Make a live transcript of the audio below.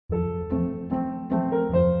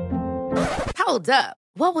Hold up.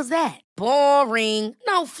 What was that? Boring.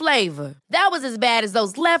 No flavor. That was as bad as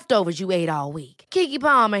those leftovers you ate all week. Keke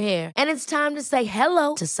Palmer here, and it's time to say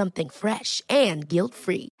hello to something fresh and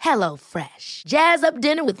guilt-free. Hello Fresh. Jazz up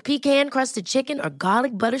dinner with pecan-crusted chicken or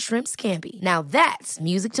garlic butter shrimp scampi. Now that's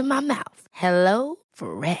music to my mouth. Hello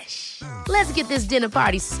Fresh. Let's get this dinner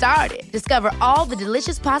party started. Discover all the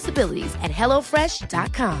delicious possibilities at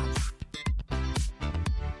hellofresh.com.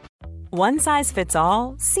 One size fits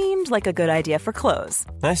all seemed like a good idea for clothes.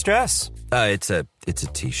 Nice dress. It's a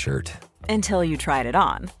t-shirt. Until you tried it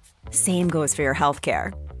on. Same goes for your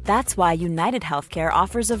healthcare. That's why United Healthcare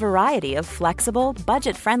offers a variety of flexible,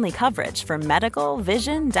 budget-friendly coverage for medical,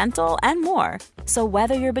 vision, dental, and more. So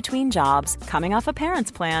whether you're between jobs, coming off a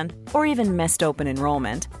parent's plan, or even missed open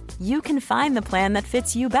enrollment, you can find the plan that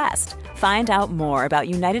fits you best. Find out more about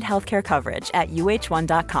United Healthcare coverage at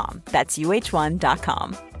uh1.com. That's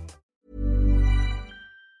uh1.com.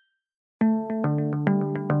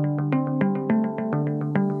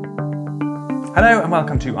 Hello and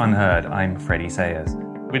welcome to Unheard. I'm Freddie Sayers.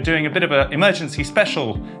 We're doing a bit of an emergency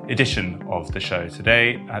special edition of the show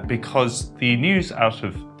today because the news out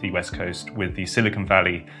of the West Coast with the Silicon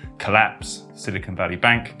Valley collapse, Silicon Valley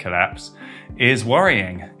Bank collapse, is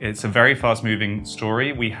worrying. It's a very fast-moving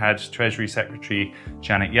story. We had Treasury Secretary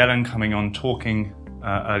Janet Yellen coming on talking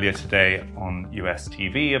earlier today on US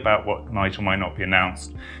TV about what might or might not be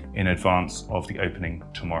announced in advance of the opening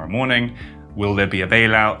tomorrow morning. Will there be a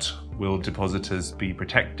bailout? Will depositors be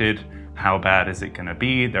protected? How bad is it going to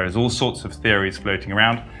be? There's all sorts of theories floating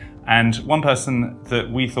around. And one person that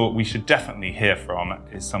we thought we should definitely hear from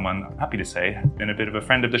is someone, I'm happy to say, has been a bit of a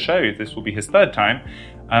friend of the show. This will be his third time.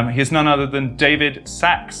 He is none other than David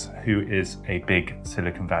Sacks, who is a big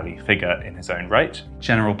Silicon Valley figure in his own right.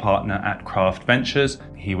 General partner at Craft Ventures.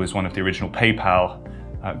 He was one of the original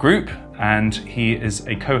PayPal group, and he is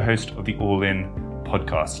a co-host of the All In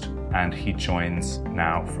podcast. And he joins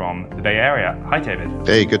now from the Bay Area. Hi, David.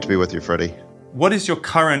 Hey, good to be with you, Freddie. What is your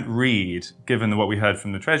current read, given what we heard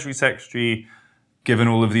from the Treasury Secretary, given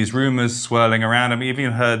all of these rumors swirling around? I mean, you've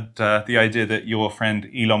even heard the idea that your friend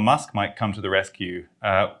Elon Musk might come to the rescue.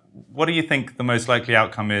 What do you think the most likely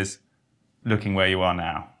outcome is, looking where you are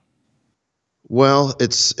now? Well,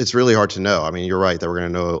 it's really hard to know. I mean, you're right that we're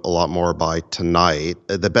going to know a lot more by tonight.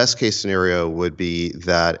 The best case scenario would be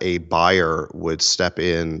that a buyer would step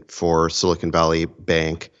in for Silicon Valley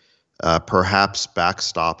Bank, perhaps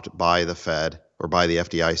backstopped by the Fed or by the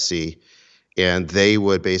FDIC, and they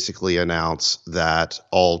would basically announce that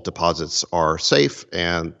all deposits are safe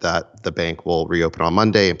and that the bank will reopen on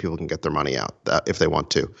Monday and people can get their money out if they want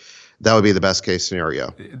to. That would be the best case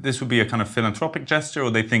scenario. This would be a kind of philanthropic gesture, or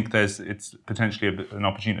they think it's potentially an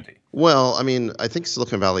opportunity? Well, I mean, I think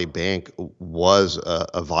Silicon Valley Bank was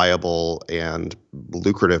a viable and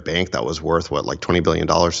lucrative bank that was worth, like $20 billion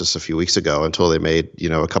just a few weeks ago until they made,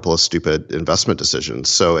 a couple of stupid investment decisions.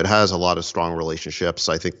 So it has a lot of strong relationships.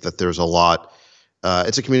 I think that there's a lot.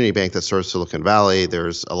 It's a community bank that serves Silicon Valley.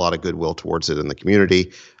 There's a lot of goodwill towards it in the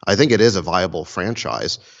community. I think it is a viable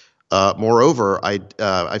franchise. Moreover,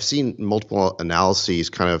 I've seen multiple analyses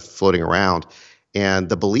kind of floating around, and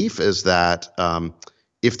the belief is that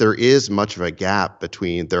if there is much of a gap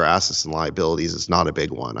between their assets and liabilities, it's not a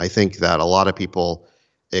big one. I think that a lot of people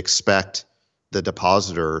expect the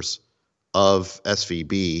depositors of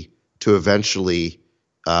SVB to eventually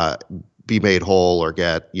be made whole or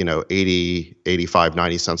get 80, 85,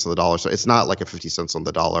 90 cents on the dollar. So it's not like a 50 cents on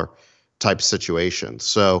the dollar type situation.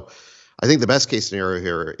 So I think the best case scenario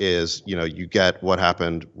here is, you get what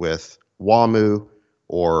happened with WAMU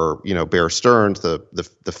or, Bear Stearns.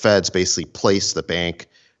 The feds basically place the bank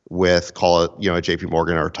with, call it, a JP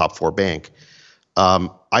Morgan or a top four bank.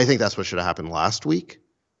 I think that's what should have happened last week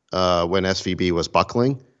when SVB was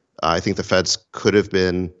buckling. I think the feds could have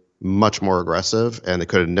been much more aggressive and they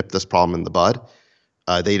could have nipped this problem in the bud.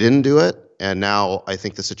 They didn't do it. And now I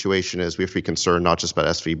think the situation is we have to be concerned not just about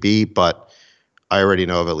SVB, but I already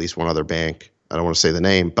know of at least one other bank. I don't want to say the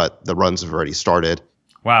name, but the runs have already started.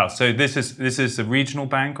 Wow. So this is a regional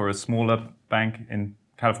bank or a smaller bank in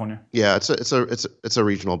California? Yeah, it's a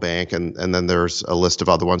regional bank, and then there's a list of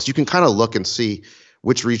other ones. You can kind of look and see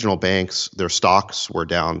which regional banks, their stocks were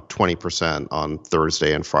down 20% on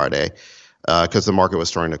Thursday and Friday because the market was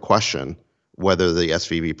starting to question whether the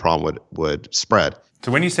SVB problem would spread.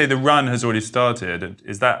 So when you say the run has already started,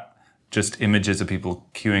 is that just images of people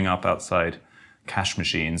queuing up outside cash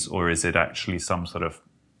machines, or is it actually some sort of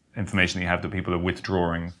information that you have that people are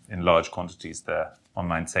withdrawing in large quantities their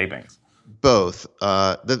online savings? Both.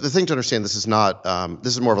 The thing to understand, this is not.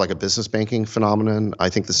 This is more of like a business banking phenomenon. I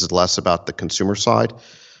think this is less about the consumer side.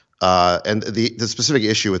 And the specific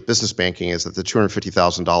issue with business banking is that the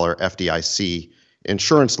 $250,000 FDIC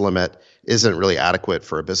insurance limit isn't really adequate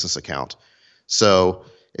for a business account. So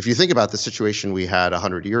if you think about the situation we had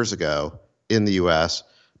 100 years ago in the US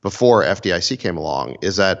before FDIC came along,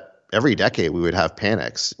 is that every decade we would have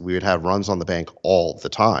panics. We would have runs on the bank all the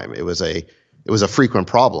time. It was a frequent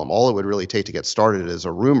problem. All it would really take to get started is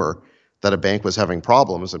a rumor that a bank was having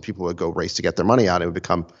problems and people would go race to get their money out. It would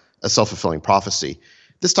become a self-fulfilling prophecy.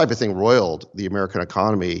 This type of thing roiled the American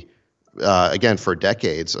economy, again, for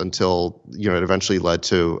decades until it eventually led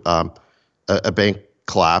to a bank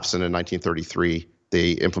collapse. And in 1933,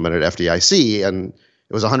 they implemented FDIC, and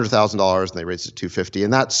it was $100,000, and they raised it to $250,000,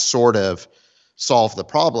 and that sort of solved the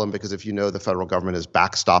problem, because if you know the federal government is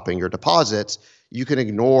backstopping your deposits, you can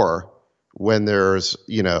ignore when there's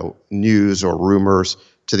news or rumors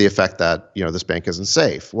to the effect that this bank isn't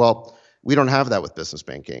safe. Well, we don't have that with business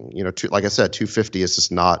banking. Like I said, $250 is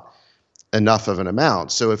just not enough of an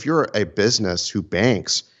amount. So if you're a business who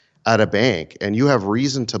banks at a bank and you have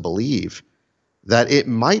reason to believe that it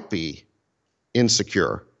might be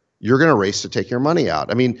insecure, you're going to race to take your money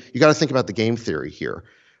out. I mean, you got to think about the game theory here,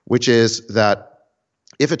 which is that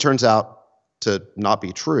if it turns out to not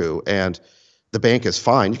be true and the bank is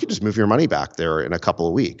fine, you can just move your money back there in a couple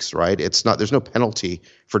of weeks, right? There's no penalty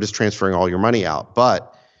for just transferring all your money out.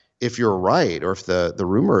 But if you're right, or if the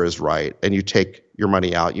rumor is right and you take your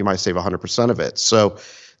money out, you might save 100% of it. So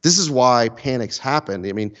this is why panics happen.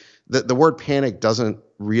 I mean, the word panic doesn't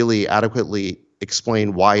really adequately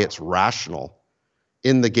explain why it's rational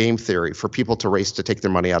in the game theory for people to race to take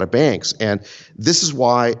their money out of banks. And this is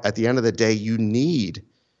why, at the end of the day, you need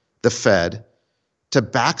the Fed to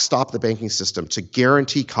backstop the banking system, to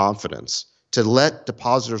guarantee confidence, to let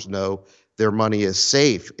depositors know their money is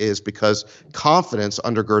safe, is because confidence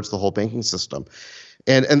undergirds the whole banking system.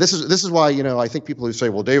 And this is why, I think people who say,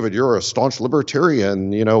 well, David, you're a staunch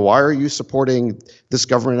libertarian, why are you supporting this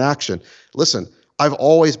government action? Listen, I've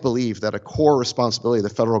always believed that a core responsibility of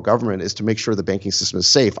the federal government is to make sure the banking system is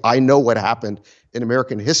safe. I know what happened in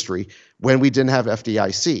American history when we didn't have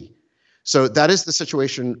FDIC. So that is the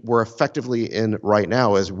situation we're effectively in right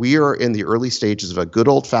now, as we are in the early stages of a good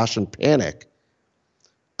old-fashioned panic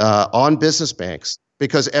on business banks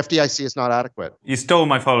because FDIC is not adequate. You stole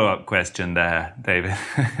my follow-up question there, David.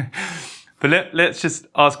 But let's just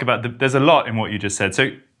ask about there's a lot in what you just said.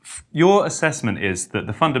 So your assessment is that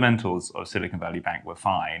the fundamentals of Silicon Valley Bank were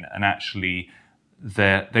fine, and actually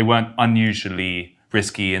they weren't unusually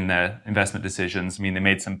risky in their investment decisions. I mean, they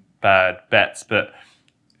made some bad bets, but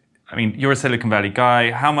I mean, you're a Silicon Valley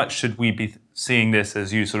guy. How much should we be seeing this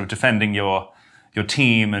as you sort of defending your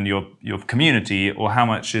team and your community, or how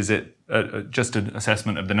much is it just an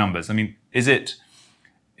assessment of the numbers? I mean, is it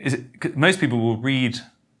most people will read,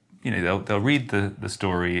 they'll read the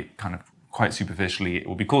story kind of quite superficially. It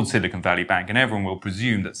will be called Silicon Valley Bank, and everyone will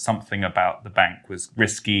presume that something about the bank was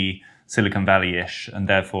risky, Silicon Valley-ish, and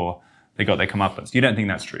therefore they got their comeuppance. You don't think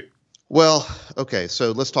that's true? Well, okay,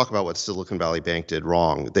 so let's talk about what Silicon Valley Bank did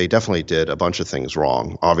wrong. They definitely did a bunch of things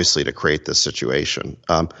wrong, obviously, to create this situation.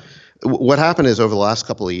 What happened is, over the last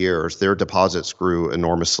couple of years, their deposits grew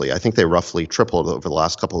enormously. I think they roughly tripled over the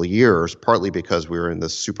last couple of years, partly because we were in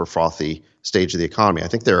this super frothy stage of the economy. I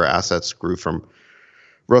think their assets grew from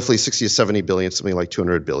roughly 60 to 70 billion, something like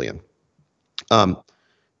 200 billion.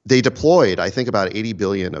 They deployed, I think, about 80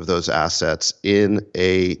 billion of those assets in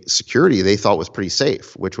a security they thought was pretty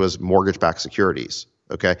safe, which was mortgage-backed securities.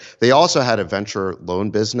 Okay. They also had a venture loan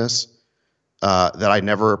business that I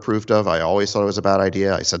never approved of. I always thought it was a bad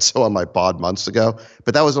idea. I said so on my bod months ago,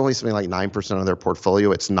 but that was only something like 9% of their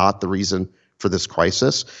portfolio. It's not the reason for this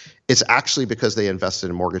crisis. It's actually because they invested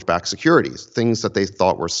in mortgage-backed securities, things that they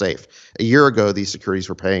thought were safe. A year ago, these securities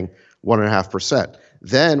were paying 1.5%.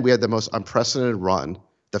 Then we had the most unprecedented run,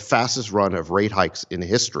 the fastest run of rate hikes in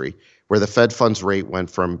history, where the Fed funds rate went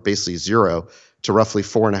from basically zero to roughly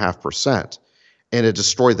 4.5%, and it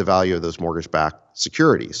destroyed the value of those mortgage-backed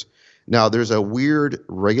securities. Now, there's a weird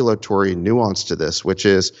regulatory nuance to this, which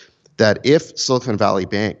is that if Silicon Valley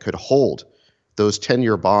Bank could hold those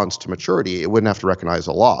 10-year bonds to maturity, it wouldn't have to recognize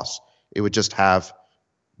a loss. It would just have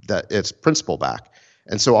its principal back.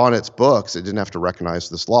 And so on its books, it didn't have to recognize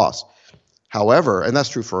this loss. However, and that's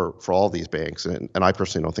true for all these banks, and I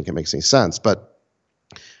personally don't think it makes any sense, but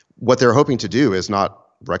what they're hoping to do is not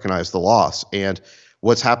recognize the loss. And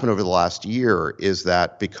what's happened over the last year is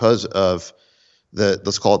that because of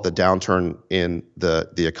let's call it the downturn in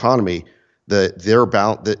the economy, the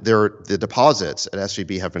deposits at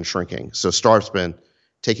SVB have been shrinking. So Start's been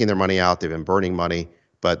taking their money out, they've been burning money,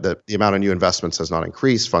 but the amount of new investments has not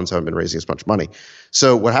increased. Funds haven't been raising as much money.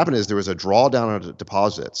 So what happened is there was a drawdown on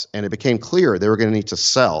deposits, and it became clear they were going to need to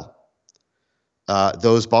sell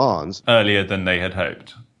those bonds earlier than they had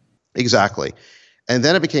hoped. Exactly. And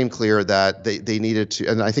then it became clear that they needed to,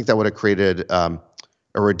 and I think that would have created a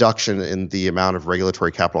reduction in the amount of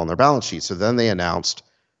regulatory capital on their balance sheet. So then they announced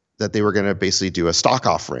that they were going to basically do a stock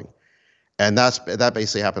offering. And that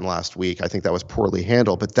basically happened last week. I think that was poorly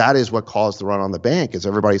handled, but that is what caused the run on the bank, is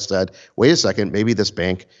everybody said, wait a second, maybe this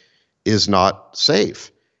bank is not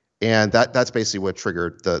safe. And that's basically what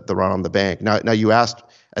triggered the run on the bank. Now you asked,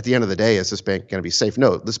 at the end of the day, is this bank going to be safe?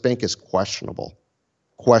 No, this bank is questionable.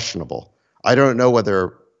 I don't know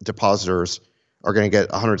whether depositors are going to get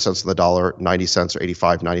 100 cents on the dollar, 90 cents or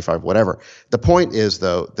 85, 95, whatever. The point is,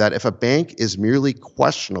 though, that if a bank is merely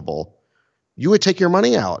questionable, you would take your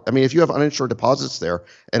money out. I mean, if you have uninsured deposits there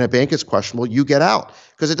and a bank is questionable, you get out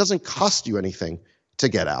because it doesn't cost you anything to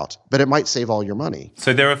get out, but it might save all your money.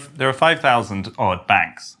 So there are 5,000 odd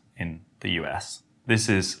banks in the US. This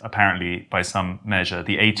is apparently, by some measure,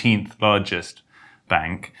 the 18th largest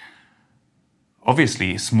bank.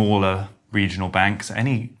 Obviously, smaller regional banks,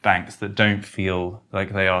 any banks that don't feel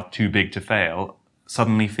like they are too big to fail,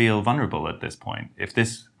 suddenly feel vulnerable at this point. If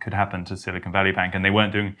this could happen to Silicon Valley Bank and they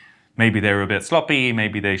weren't doing, maybe they were a bit sloppy,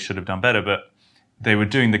 maybe they should have done better, but they were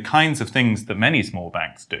doing the kinds of things that many small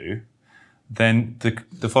banks do, then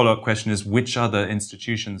the follow-up question is, which other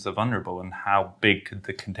institutions are vulnerable and how big could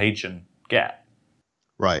the contagion get?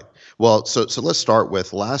 Right. Well, so let's start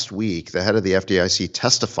with last week, the head of the FDIC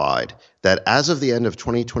testified that as of the end of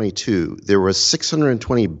 2022, there was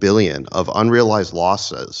 $620 billion of unrealized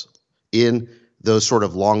losses in those sort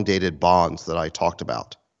of long-dated bonds that I talked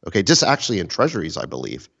about. Okay, just actually in treasuries, I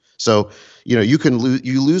believe. So, you can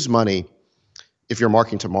lose money if you're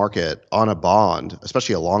marking to market on a bond,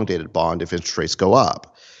 especially a long-dated bond, if interest rates go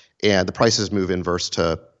up and the prices move inverse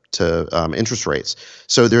to interest rates.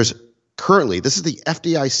 So there's currently, this is the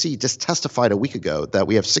FDIC just testified a week ago that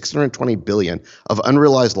we have $620 billion of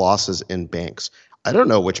unrealized losses in banks. I don't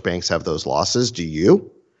know which banks have those losses. Do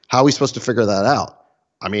you? How are we supposed to figure that out?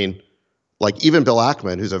 I mean, like even Bill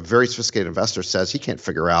Ackman, who's a very sophisticated investor, says he can't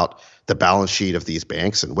figure out the balance sheet of these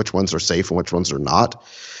banks and which ones are safe and which ones are not.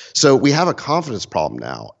 So we have a confidence problem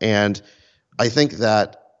now. And I think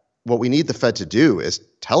that what we need the Fed to do is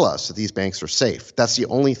tell us that these banks are safe. That's the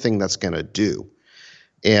only thing that's going to do.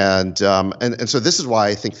 And so this is why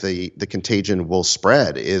I think the contagion will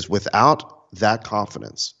spread, is without that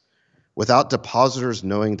confidence, without depositors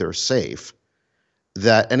knowing they're safe,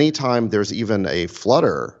 that anytime there's even a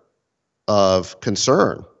flutter of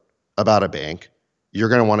concern about a bank, you're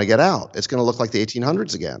going to want to get out. It's going to look like the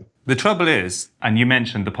 1800s again. The trouble is, and you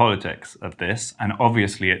mentioned the politics of this, and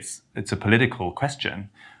obviously it's a political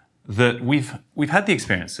question, that we've had the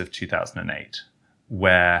experience of 2008,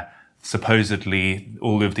 where supposedly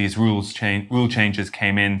all of these rule changes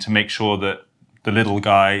came in to make sure that the little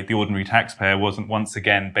guy, the ordinary taxpayer, wasn't once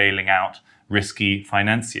again bailing out risky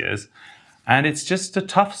financiers. And it's just a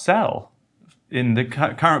tough sell in the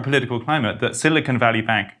current political climate that Silicon Valley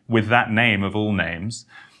Bank, with that name of all names,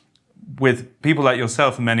 with people like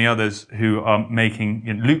yourself and many others who are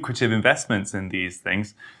making lucrative investments in these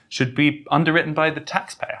things, should be underwritten by the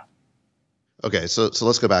taxpayer. Okay, so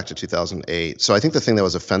let's go back to 2008. So I think the thing that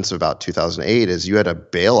was offensive about 2008 is you had a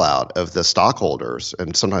bailout of the stockholders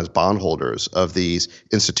and sometimes bondholders of these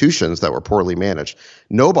institutions that were poorly managed.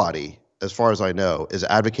 Nobody, as far as I know, is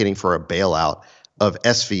advocating for a bailout of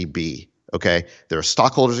SVB. Okay, their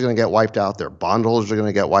stockholders are going to get wiped out. Their bondholders are going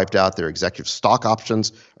to get wiped out. Their executive stock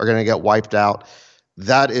options are going to get wiped out.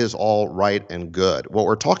 That is all right and good. What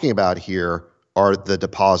we're talking about here are the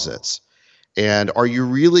deposits. And are you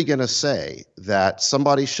really going to say that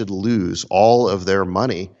somebody should lose all of their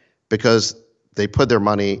money because they put their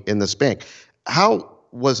money in this bank? How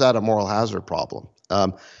was that a moral hazard problem?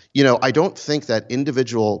 I don't think that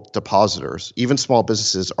individual depositors, even small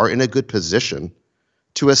businesses, are in a good position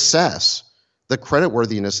to assess the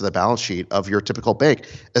creditworthiness of the balance sheet of your typical bank,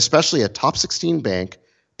 especially a top 16 bank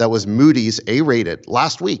that was Moody's A-rated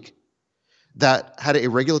last week, that had a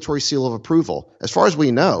regulatory seal of approval. As far as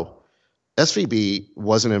we know, SVB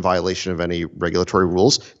wasn't in violation of any regulatory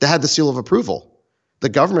rules. They had the seal of approval. The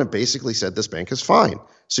government basically said this bank is fine.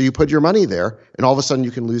 So you put your money there, and all of a sudden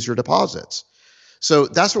you can lose your deposits. So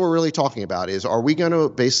that's what we're really talking about, is are we going to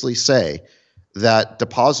basically say that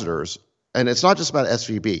depositors, and it's not just about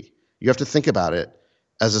SVB, you have to think about it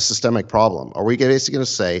as a systemic problem. Are we basically going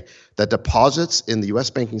to say that deposits in the U.S.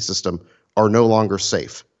 banking system are no longer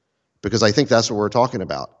safe? Because I think that's what we're talking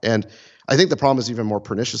about. And I think the problem is even more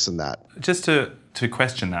pernicious than that. Just to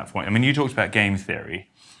question that point, I mean, you talked about game theory.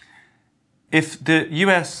 If the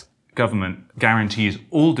US government guarantees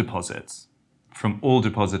all deposits from all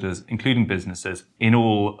depositors, including businesses, in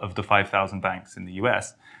all of the 5,000 banks in the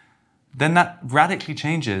US, then that radically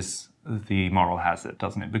changes the moral hazard,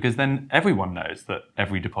 doesn't it? Because then everyone knows that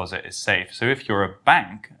every deposit is safe. So if you're a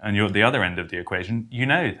bank and you're at the other end of the equation, you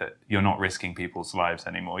know that you're not risking people's lives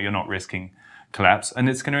anymore. You're not risking collapse. And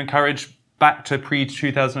it's going to encourage back to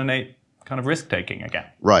pre-2008 kind of risk-taking again.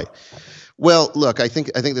 Right. Well, look, I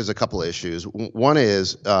think there's a couple of issues. One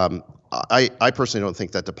is I personally don't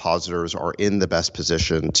think that depositors are in the best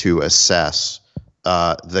position to assess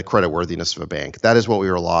the creditworthiness of a bank. That is what we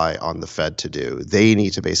rely on the Fed to do. They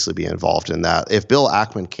need to basically be involved in that. If Bill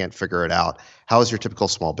Ackman can't figure it out, how is your typical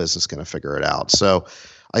small business going to figure it out? So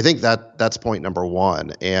I think that's point number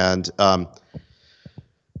one. And I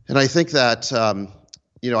think that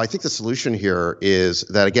I think the solution here is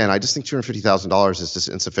that, again, I just think $250,000 is just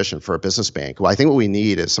insufficient for a business bank. Well, I think what we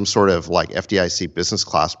need is some sort of like FDIC business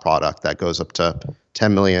class product that goes up to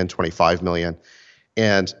 10 million, 25 million.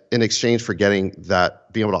 And in exchange for being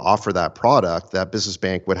able to offer that product, that business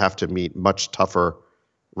bank would have to meet much tougher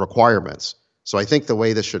requirements. So I think the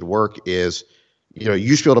way this should work is,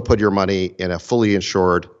 you should be able to put your money in a fully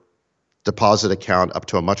insured deposit account up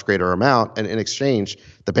to a much greater amount. And in exchange,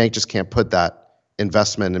 the bank just can't put that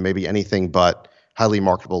investment in maybe anything but highly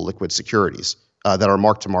marketable liquid securities that are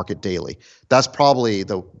marked to market daily. That's probably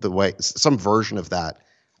the way, some version of that,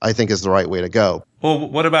 I think, is the right way to go. Well,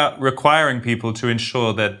 what about requiring people to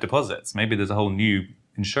insure their deposits? Maybe there's a whole new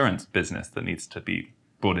insurance business that needs to be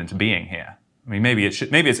brought into being here. I mean, maybe it's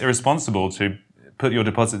irresponsible to put your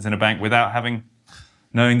deposits in a bank without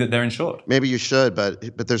knowing that they're insured. Maybe you should,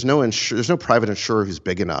 but there's no private insurer who's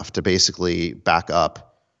big enough to basically back up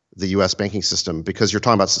the U.S. banking system, because you're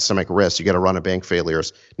talking about systemic risk. You got to run a bank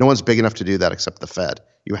failures. No one's big enough to do that except the Fed.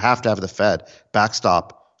 You have to have the Fed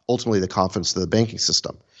backstop ultimately the confidence of the banking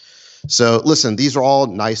system. So listen, these are all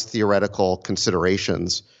nice theoretical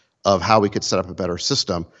considerations of how we could set up a better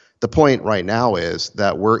system. The point right now is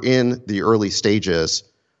that we're in the early stages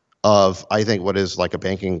of, I think, what is like a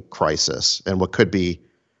banking crisis and what could be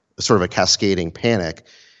sort of a cascading panic.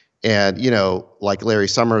 And, like Larry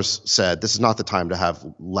Summers said, this is not the time to have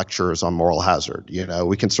lectures on moral hazard.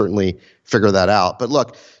 We can certainly figure that out. But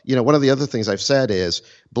look, one of the other things I've said is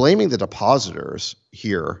blaming the depositors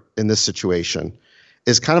here in this situation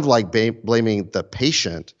is kind of like blaming the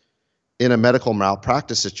patient in a medical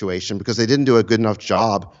malpractice situation because they didn't do a good enough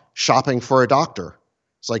job shopping for a doctor.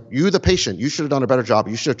 It's like, you, the patient, you should have done a better job.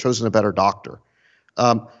 You should have chosen a better doctor.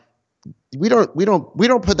 We don't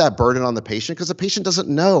put that burden on the patient because the patient doesn't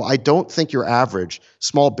know. I don't think your average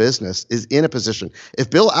small business is in a position. If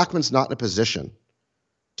Bill Ackman's not in a position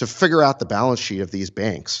to figure out the balance sheet of these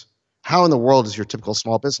banks, how in the world is your typical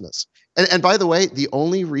small business? And by the way, the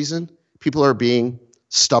only reason people are being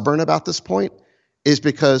stubborn about this point is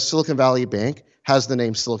because Silicon Valley Bank has the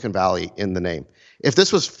name Silicon Valley in the name. If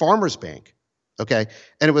this was Farmers Bank, okay,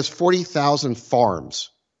 and it was 40,000 farms,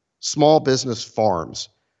 small business farms,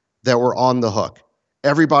 that were on the hook,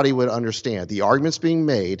 everybody would understand. The arguments being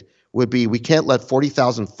made would be, we can't let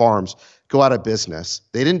 40,000 farms go out of business.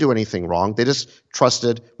 They didn't do anything wrong. They just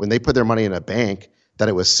trusted when they put their money in a bank that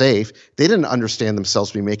it was safe. They didn't understand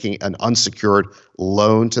themselves to be making an unsecured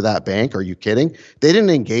loan to that bank. Are you kidding? They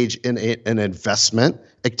didn't engage in an investment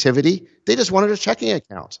activity. They just wanted a checking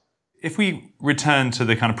account. If we return to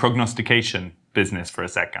the kind of prognostication business for a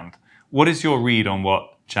second, what is your read on what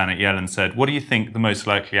Janet Yellen said? What do you think the most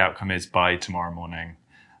likely outcome is by tomorrow morning?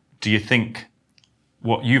 Do you think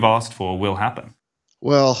what you've asked for will happen?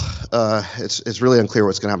 Well, it's really unclear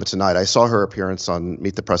what's going to happen tonight. I saw her appearance on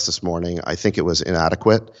Meet the Press this morning. I think it was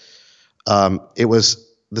inadequate. The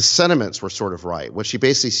sentiments were sort of right. What she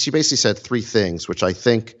basically said three things, which I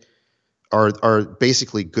think are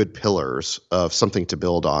basically good pillars of something to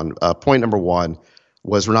build on. Point number one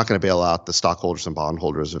was, we're not going to bail out the stockholders and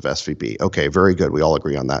bondholders of SVB. Okay, very good. We all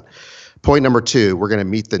agree on that. Point number two, we're going to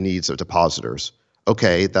meet the needs of depositors.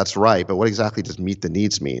 Okay, that's right. But what exactly does meet the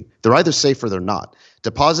needs mean? They're either safe or they're not.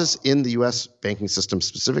 Deposits in the U.S. banking system,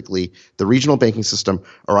 specifically the regional banking system,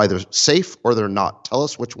 are either safe or they're not. Tell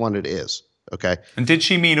us which one it is. Okay. And did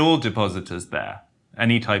she mean all depositors there?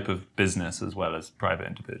 Any type of business as well as private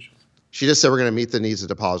individuals? She just said we're going to meet the needs of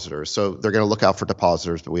depositors. So they're going to look out for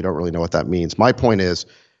depositors, but we don't really know what that means. My point is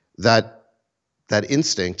that that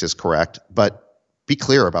instinct is correct, but be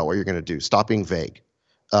clear about what you're going to do. Stop being vague.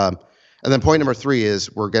 And then point number three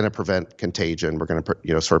is, we're going to prevent contagion. We're going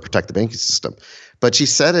to, sort of protect the banking system. But she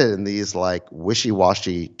said it in these like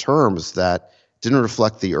wishy-washy terms that didn't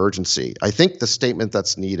reflect the urgency. I think the statement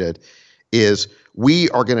that's needed is, we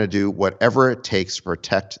are going to do whatever it takes to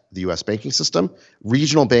protect the U.S. banking system.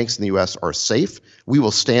 Regional banks in the U.S. are safe. We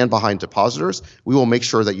will stand behind depositors. We will make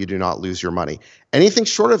sure that you do not lose your money. Anything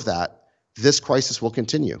short of that, this crisis will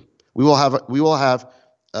continue. We will have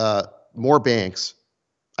more banks,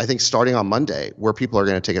 I think, starting on Monday, where people are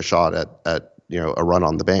going to take a shot at a run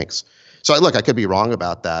on the banks. So look, I could be wrong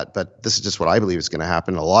about that, but this is just what I believe is going to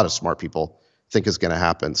happen. A lot of smart people think is going to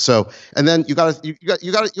happen. So, and then you got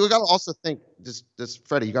to also think this,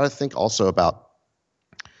 Freddie. You got to think also about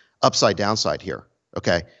upside downside here.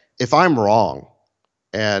 Okay, if I'm wrong,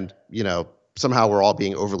 and somehow we're all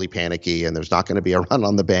being overly panicky, and there's not going to be a run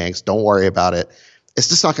on the banks, don't worry about it. It's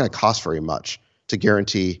just not going to cost very much to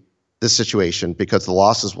guarantee this situation because the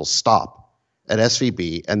losses will stop at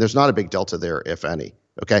SVB, and there's not a big delta there, if any.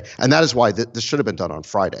 Okay, and that is why this should have been done on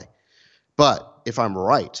Friday. But if I'm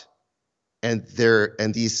right, and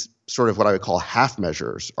these sort of what I would call half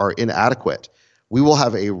measures are inadequate, we will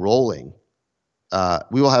have a rolling.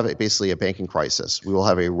 We will have basically a banking crisis. We will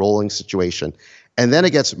have a rolling situation, and then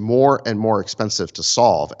it gets more and more expensive to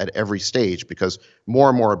solve at every stage because more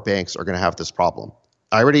and more banks are going to have this problem.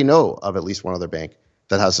 I already know of at least one other bank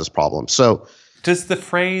that has this problem. So, does the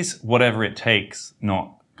phrase "whatever it takes"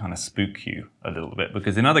 not kind of spook you a little bit?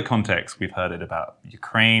 Because in other contexts, we've heard it about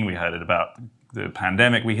Ukraine, we heard it about the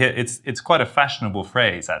pandemic. We hear it's quite a fashionable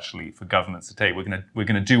phrase actually for governments to take. We're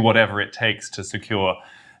gonna do whatever it takes to secure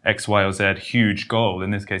X, Y, or Z huge goal.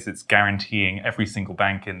 In this case, it's guaranteeing every single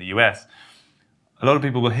bank in the US. A lot of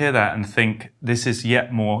people will hear that and think this is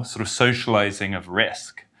yet more sort of socializing of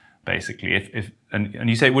risk, basically. And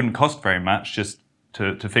you say it wouldn't cost very much just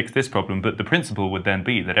to fix this problem, but the principle would then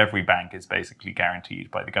be that every bank is basically guaranteed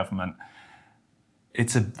by the government.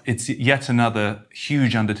 It's yet another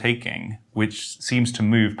huge undertaking, which seems to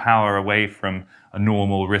move power away from a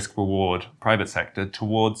normal risk-reward private sector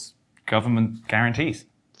towards government guarantees.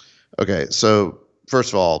 Okay, so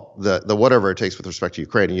first of all, the whatever it takes with respect to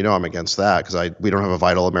Ukraine, and I'm against that because we don't have a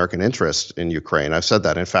vital American interest in Ukraine. I've said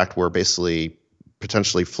that. In fact, we're basically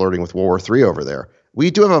potentially flirting with World War III over there. We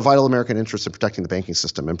do have a vital American interest in protecting the banking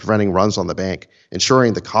system and preventing runs on the bank,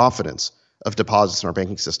 ensuring the confidence of deposits in our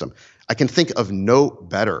banking system. I can think of no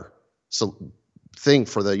better thing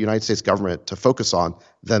for the United States government to focus on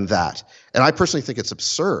than that. And I personally think it's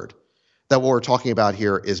absurd that what we're talking about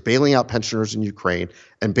here is bailing out pensioners in Ukraine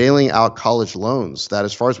and bailing out college loans that,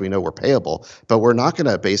 as far as we know, were payable. But we're not going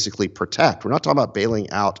to basically protect. We're not talking about bailing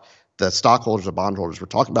out the stockholders or bondholders. We're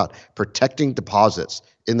talking about protecting deposits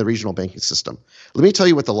in the regional banking system. Let me tell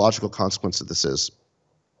you what the logical consequence of this is,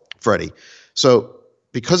 Freddie. So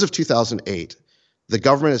because of 2008, the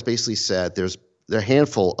government has basically said there are a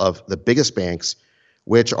handful of the biggest banks,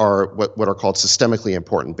 which are what are called systemically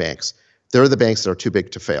important banks. They're the banks that are too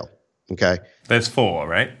big to fail. Okay. There's 4,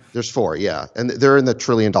 right? There's 4, yeah. And they're in the $1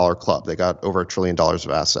 trillion club. They got over $1 trillion of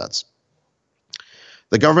assets.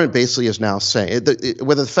 The government basically is now saying,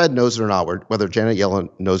 whether the Fed knows it or not, whether Janet Yellen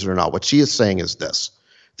knows it or not, what she is saying is this.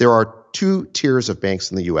 There are 2 tiers of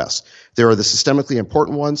banks in the U.S. There are the systemically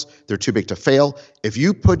important ones. They're too big to fail. If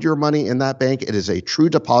you put your money in that bank, it is a true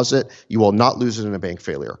deposit. You will not lose it in a bank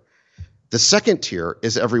failure. The second tier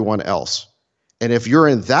is everyone else. And if you're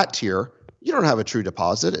in that tier, you don't have a true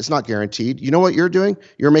deposit. It's not guaranteed. You know what you're doing?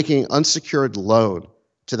 You're making an unsecured loan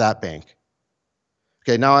to that bank.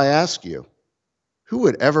 Okay, now I ask you, who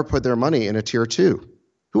would ever put their money in a tier 2?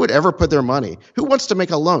 Who would ever put their money? Who wants to make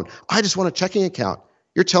a loan? I just want a checking account.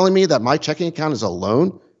 You're telling me that my checking account is a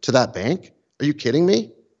loan to that bank? Are you kidding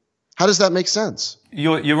me? How does that make sense?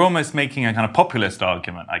 You're almost making a kind of populist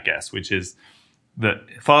argument, I guess, which is that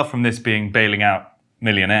far from this being bailing out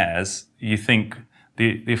millionaires, you think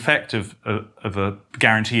the effect of a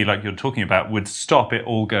guarantee like you're talking about would stop it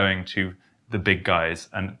all going to the big guys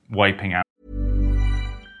and wiping out.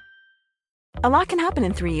 A lot can happen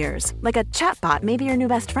in 3 years, like a chatbot may be your new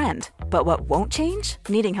best friend. But what won't change?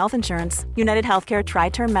 Needing health insurance. United Healthcare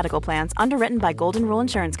Tri-Term Medical Plans, underwritten by Golden Rule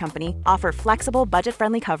Insurance Company, offer flexible,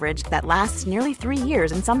 budget-friendly coverage that lasts nearly 3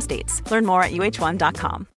 years in some states. Learn more at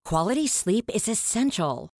uh1.com. Quality sleep is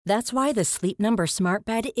essential. That's why the Sleep Number Smart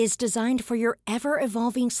Bed is designed for your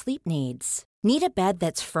ever-evolving sleep needs. Need a bed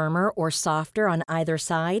that's firmer or softer on either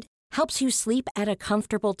side? Helps you sleep at a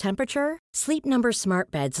comfortable temperature? Sleep Number Smart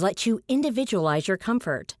Beds let you individualize your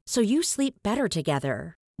comfort, so you sleep better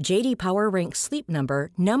together. J.D. Power ranks Sleep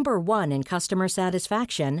Number number 1 in customer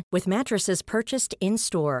satisfaction with mattresses purchased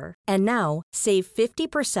in-store. And now, save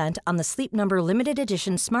 50% on the Sleep Number Limited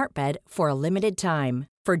Edition Smart Bed for a limited time.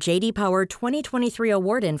 For J.D. Power 2023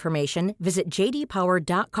 award information, visit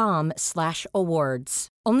jdpower.com/awards.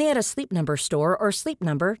 Only at a Sleep Number store or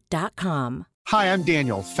sleepnumber.com. Hi, I'm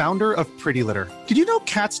Daniel, founder of Pretty Litter. Did you know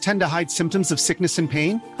cats tend to hide symptoms of sickness and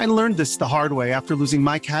pain? I learned this the hard way after losing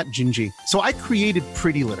my cat, Gingy. So I created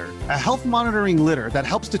Pretty Litter, a health monitoring litter that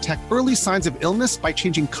helps detect early signs of illness by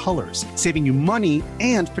changing colors, saving you money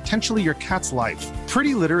and potentially your cat's life.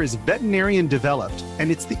 Pretty Litter is veterinarian developed,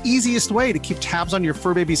 and it's the easiest way to keep tabs on your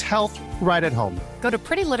fur baby's health right at home. Go to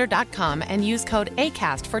prettylitter.com and use code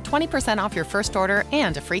ACAST for 20% off your first order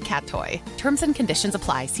and a free cat toy. Terms and conditions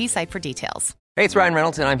apply. See site for details. Hey, it's Ryan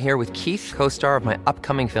Reynolds, and I'm here with Keith, co-star of my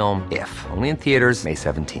upcoming film, If, only in theaters May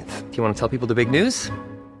 17th. Do you want to tell people the big news?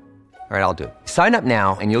 All right, I'll do it. Sign up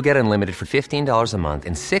now and you'll get unlimited for $15 a month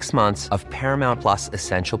and 6 months of Paramount Plus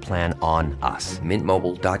Essential Plan on us.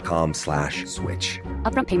 MintMobile.com/switch.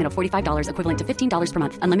 Upfront payment of $45 equivalent to $15 per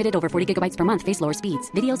month. Unlimited over 40 gigabytes per month. Face lower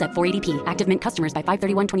speeds. Videos at 480p. Active Mint customers by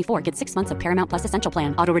 531.24 get 6 months of Paramount Plus Essential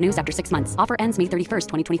Plan. Auto renews after 6 months. Offer ends May 31st,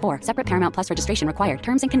 2024. Separate Paramount Plus registration required.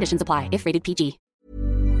 Terms and conditions apply if rated PG.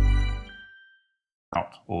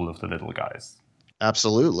 Not all of the little guys.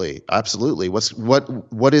 Absolutely.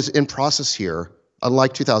 What is in process here,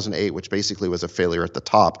 unlike 2008, which basically was a failure at the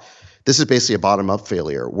top, this is basically a bottom-up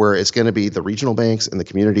failure where it's going to be the regional banks and the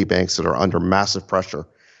community banks that are under massive pressure.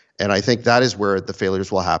 And I think that is where the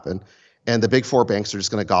failures will happen. And the big four banks are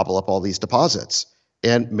just going to gobble up all these deposits.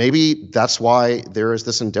 And maybe that's why there is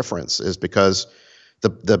this indifference, is because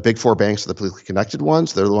the big four banks are the politically connected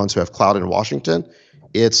ones. They're the ones who have clout in Washington.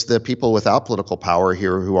 It's the people without political power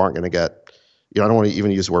here who aren't going to get, I don't want to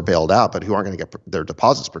even use the word bailed out, but who aren't going to get their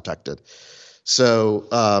deposits protected. So,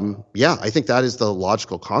 I think that is the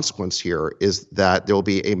logical consequence here, is that there will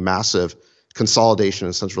be a massive consolidation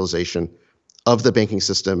and centralization of the banking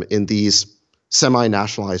system in these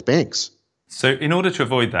semi-nationalized banks. So in order to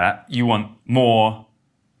avoid that, you want more,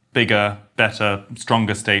 bigger, better,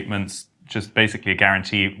 stronger statements, just basically a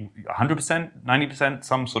guarantee, 100%, 90%,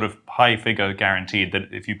 some sort of high figure guaranteed that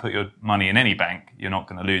if you put your money in any bank, you're not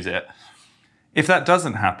going to lose it. If that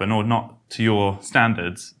doesn't happen, or not to your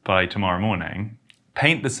standards by tomorrow morning,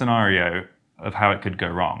 paint the scenario of how it could go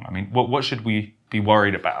wrong. I mean, what should we be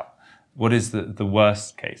worried about? What is the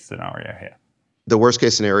worst case scenario here? The worst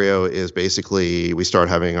case scenario is basically we start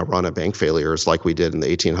having a run of bank failures like we did in the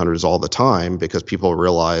 1800s all the time, because people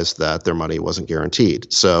realized that their money wasn't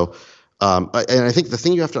guaranteed. So, and I think the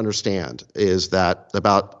thing you have to understand is that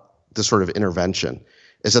about this sort of intervention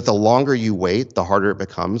is that the longer you wait, the harder it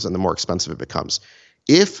becomes and the more expensive it becomes.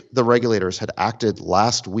 If the regulators had acted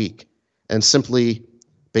last week and simply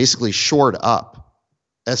basically shored up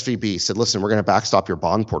SVB, said, listen, we're going to backstop your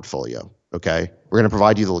bond portfolio, okay? We're going to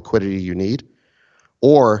provide you the liquidity you need,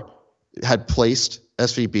 or had placed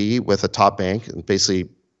SVB with a top bank and basically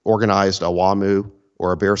organized a WAMU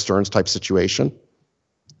or a Bear Stearns type situation,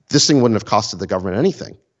 this thing wouldn't have costed the government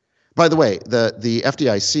anything. By the way, the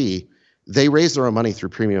FDIC, they raise their own money through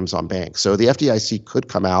premiums on banks. So the FDIC could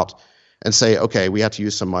come out and say, okay, we have to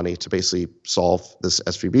use some money to basically solve this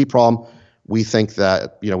SVB problem. We think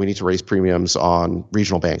that, we need to raise premiums on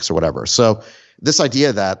regional banks or whatever. So this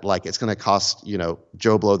idea that like it's going to cost,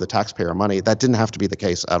 Joe Blow, the taxpayer, money, that didn't have to be the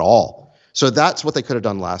case at all. So that's what they could have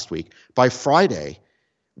done last week. By Friday,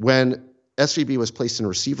 when SVB was placed in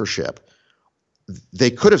receivership,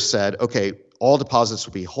 they could have said, okay, all deposits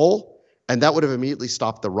will be whole, and that would have immediately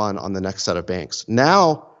stopped the run on the next set of banks.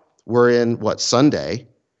 Now we're in, Sunday?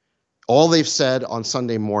 All they've said on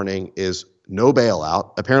Sunday morning is no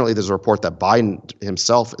bailout. Apparently there's a report that Biden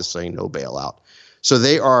himself is saying no bailout. So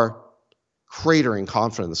they are cratering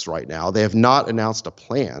confidence right now. They have not announced a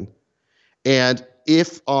plan. And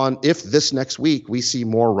if this next week we see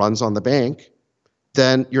more runs on the bank,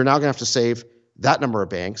 then you're now going to have to save that number of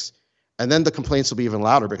banks. And then the complaints will be even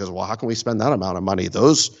louder because, well, how can we spend that amount of money?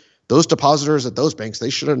 Those depositors at those banks, they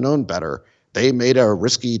should have known better. They made a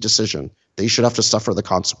risky decision. They should have to suffer the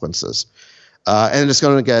consequences. And it's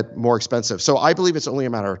going to get more expensive. So I believe it's only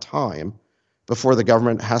a matter of time before the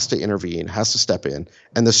government has to intervene, has to step in.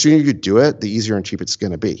 And the sooner you do it, the easier and cheaper it's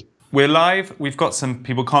going to be. We're live. We've got some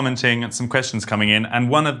people commenting and some questions coming in. And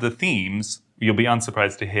one of the themes, you'll be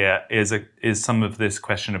unsurprised to hear, is some of this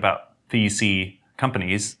question about VC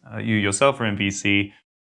companies. You yourself are in VC.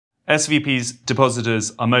 SVP's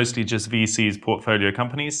depositors are mostly just VC's portfolio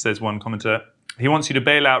companies, says one commenter. He wants you to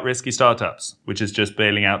bail out risky startups, which is just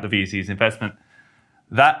bailing out the VC's investment.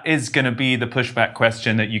 That is going to be the pushback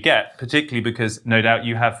question that you get, particularly because no doubt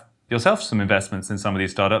you have yourself some investments in some of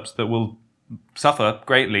these startups that will suffer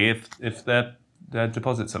greatly if their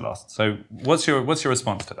deposits are lost. So what's your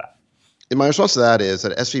response to that? My response to that is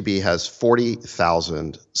that SVB has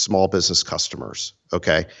 40,000 small business customers,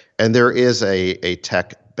 okay? And there is a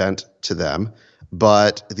tech bent to them.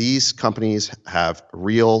 But these companies have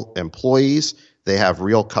real employees. They have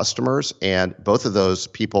real customers, and both of those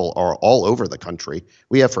people are all over the country.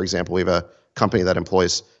 We have, for example, a company that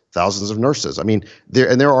employs thousands of nurses. I mean,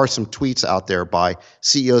 there are some tweets out there by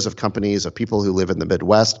CEOs of companies, of people who live in the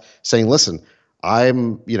Midwest, saying, "Listen,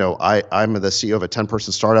 I'm the CEO of a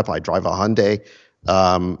 10-person startup. I drive a Hyundai.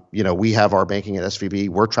 We have our banking at SVB.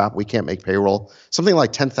 We're trapped. We can't make payroll." Something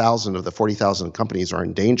like 10,000 of the 40,000 companies are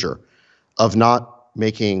in danger of not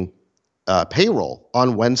making payroll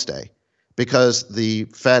on Wednesday because the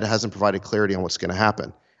Fed hasn't provided clarity on what's going to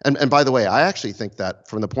happen. And by the way, I actually think that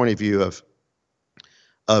from the point of view of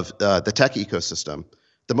the tech ecosystem,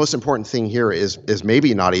 the most important thing here is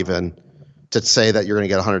maybe not even to say that you're going to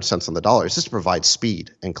get 100 cents on the dollar. It's just to provide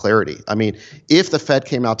speed and clarity. I mean, if the Fed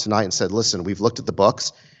came out tonight and said, listen, we've looked at the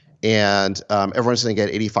books and everyone's going to get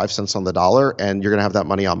 85 cents on the dollar and you're going to have that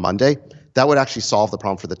money on Monday, that would actually solve the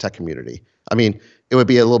problem for the tech community. I mean, it would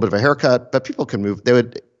be a little bit of a haircut, but people can move.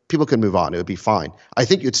 People can move on. It would be fine. I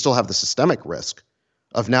think you'd still have the systemic risk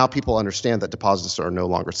of now people understand that deposits are no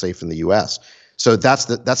longer safe in the U.S. So that's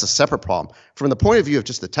a separate problem. From the point of view of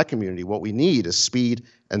just the tech community, what we need is speed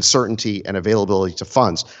and certainty and availability to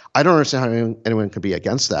funds. I don't understand how anyone could be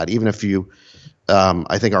against that, even if you,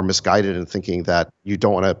 I think, are misguided in thinking that you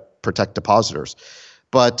don't want to protect depositors.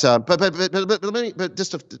 But just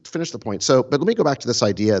to finish the point. But let me go back to this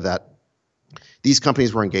idea that these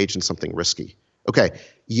companies were engaged in something risky. Okay,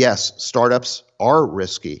 yes, startups are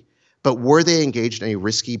risky, but were they engaged in any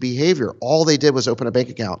risky behavior? All they did was open a bank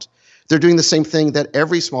account. They're doing the same thing that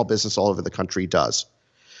every small business all over the country does.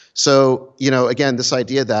 So, again, this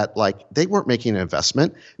idea that they weren't making an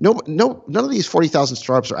investment. No, none of these 40,000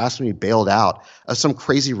 startups are asking to be bailed out of some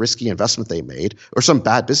crazy risky investment they made or some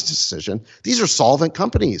bad business decision. These are solvent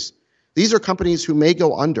companies. These are companies who may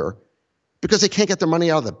go under because they can't get their money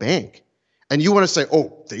out of the bank. And you want to say,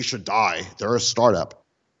 oh, they should die. They're a startup.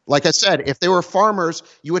 Like I said, if they were farmers,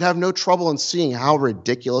 you would have no trouble in seeing how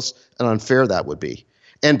ridiculous and unfair that would be.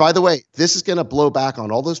 And by the way, this is going to blow back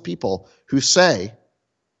on all those people who say,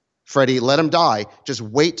 Freddie, let them die. Just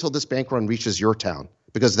wait till this bank run reaches your town,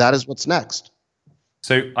 because that is what's next.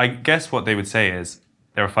 So I guess what they would say is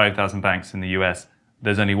there are 5,000 banks in the US.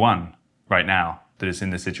 There's only one right now that is in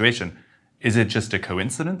this situation. Is it just a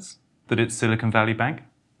coincidence that it's Silicon Valley Bank?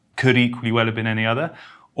 Could equally well have been any other?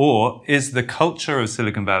 Or is the culture of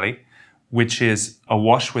Silicon Valley, which is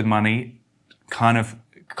awash with money, kind of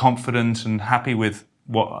confident and happy with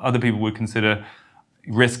what other people would consider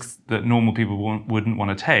risks that normal people wouldn't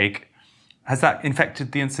want to take, has that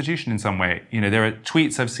infected the institution in some way? There are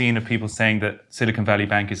tweets I've seen of people saying that Silicon Valley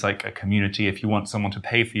Bank is like a community. If you want someone to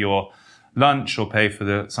pay for your lunch or pay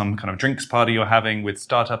for some kind of drinks party you're having with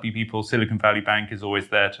startup-y people, Silicon Valley Bank is always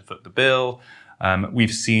there to foot the bill.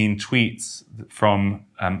 We've seen tweets from,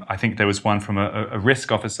 I think there was one from a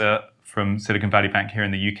risk officer from Silicon Valley Bank here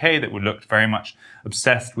in the UK that looked very much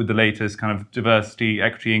obsessed with the latest kind of diversity,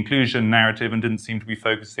 equity, inclusion narrative and didn't seem to be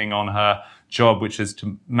focusing on her job, which is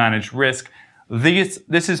to manage risk.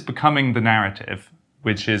 This is becoming the narrative,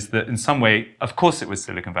 which is that in some way, of course it was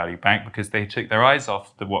Silicon Valley Bank because they took their eyes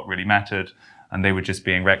off what really mattered and they were just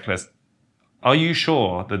being reckless. Are you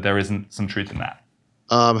sure that there isn't some truth in that?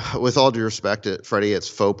 With all due respect, Freddie, it's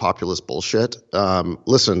faux populist bullshit.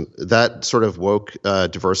 Listen, that sort of woke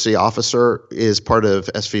diversity officer is part of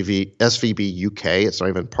SVB UK. It's not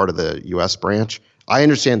even part of the US branch. I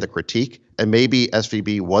understand the critique, and maybe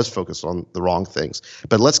SVB was focused on the wrong things.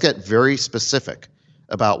 But let's get very specific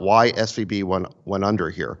about why SVB went under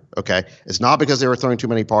here, okay? It's not because they were throwing too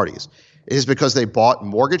many parties. It is because they bought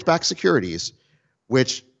mortgage-backed securities,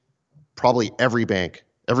 which probably every bank,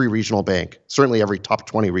 every regional bank, certainly every top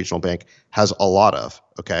 20 regional bank has a lot of,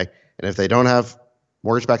 okay? And if they don't have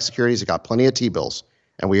mortgage-backed securities, they got plenty of T-bills.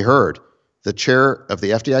 And we heard the chair of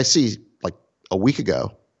the FDIC like a week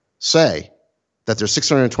ago say that there's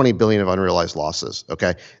 $620 billion of unrealized losses,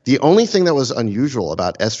 okay? The only thing that was unusual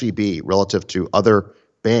about SVB relative to other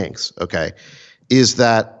banks, okay, is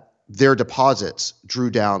that their deposits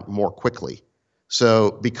drew down more quickly.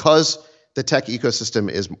 So because the tech ecosystem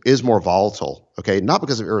is more volatile, okay, not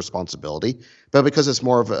because of irresponsibility, but because it's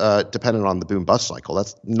more of dependent on the boom-bust cycle.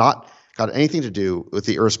 That's not got anything to do with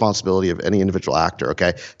the irresponsibility of any individual actor,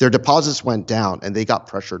 okay? Their deposits went down and they got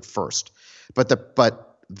pressured first. But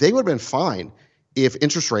they would have been fine if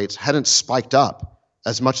interest rates hadn't spiked up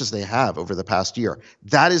as much as they have over the past year.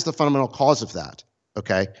 That is the fundamental cause of that,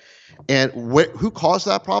 okay? And who caused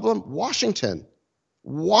that problem? Washington.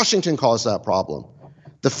 Washington caused that problem.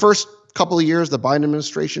 The first couple of years, the Biden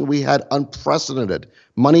administration, we had unprecedented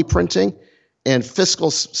money printing, and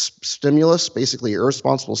fiscal stimulus, basically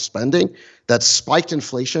irresponsible spending that spiked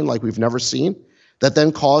inflation like we've never seen, that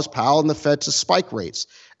then caused Powell and the Fed to spike rates.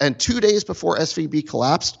 And 2 days before SVB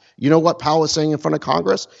collapsed, you know what Powell was saying in front of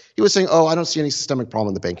Congress? He was saying, oh, I don't see any systemic problem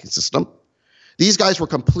in the banking system. These guys were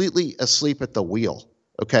completely asleep at the wheel,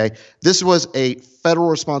 okay? This was a federal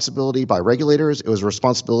responsibility by regulators. It was a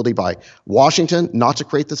responsibility by Washington not to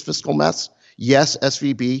create this fiscal mess. Yes,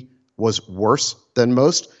 SVB was worse than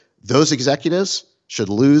most. Those executives should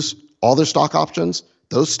lose all their stock options.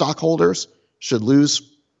 Those stockholders should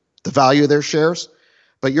lose the value of their shares.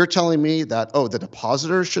 But you're telling me that, oh, the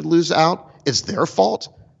depositors should lose out? It's their fault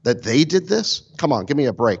that they did this? Come on, give me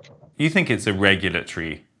a break. You think it's a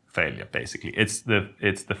regulatory failure, basically. It's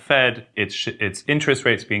the Fed, it's interest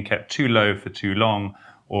rates being kept too low for too long,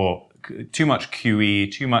 or too much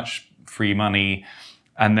QE, too much free money,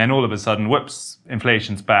 and then all of a sudden, whoops,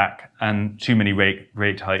 inflation's back, and too many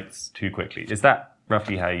rate hikes too quickly. Is that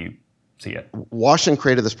roughly how you see it? Washington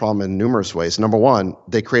created this problem in numerous ways. Number one,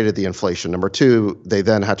 they created the inflation. Number two, they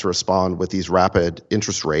then had to respond with these rapid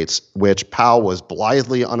interest rates, which Powell was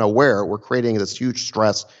blithely unaware were creating this huge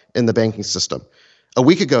stress in the banking system. A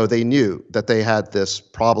week ago, they knew that they had this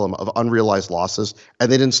problem of unrealized losses,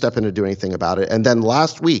 and they didn't step in to do anything about it. And then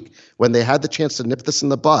last week, when they had the chance to nip this in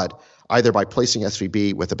the bud, either by placing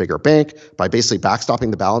SVB with a bigger bank, by basically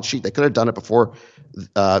backstopping the balance sheet, they could have done it before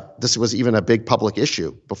this was even a big public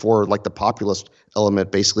issue, before like the populist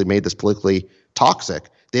element basically made this politically toxic.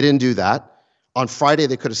 They didn't do that. On Friday,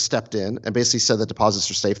 they could have stepped in and basically said that deposits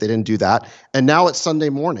are safe. They didn't do that. And now it's Sunday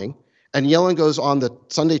morning, and Yellen goes on the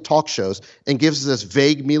Sunday talk shows and gives this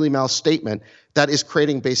vague, mealy-mouthed statement that is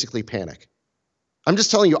creating basically panic. I'm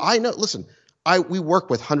just telling you, I know, listen, we work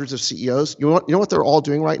with hundreds of CEOs. You know what they're all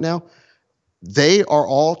doing right now? They are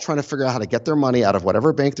all trying to figure out how to get their money out of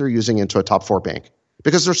whatever bank they're using into a top 4 bank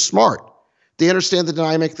because they're smart. They understand the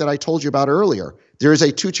dynamic that I told you about earlier. There is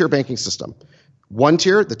a 2-tier banking system. One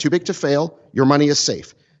tier, the too big to fail, your money is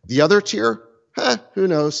safe. The other tier, who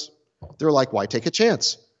knows? They're like, why take a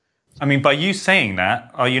chance? I mean, by you saying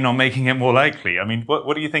that, are you not making it more likely? I mean,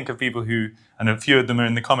 what do you think of people who, and a few of them are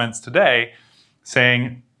in the comments today,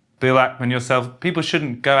 saying, Bill Ackman, yourself, people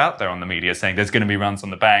shouldn't go out there on the media saying there's going to be runs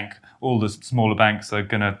on the bank, all the smaller banks are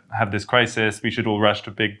going to have this crisis, we should all rush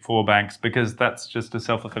to big 4 banks, because that's just a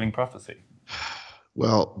self-fulfilling prophecy.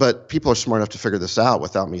 Well, but people are smart enough to figure this out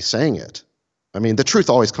without me saying it. I mean, the truth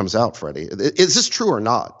always comes out, Freddie. Is this true or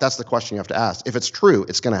not? That's the question you have to ask. If it's true,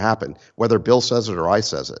 it's going to happen, whether Bill says it or I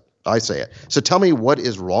say it. So tell me what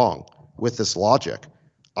is wrong with this logic.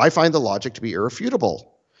 I find the logic to be irrefutable.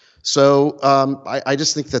 So I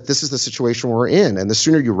just think that this is the situation we're in, and the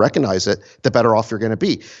sooner you recognize it, the better off you're going to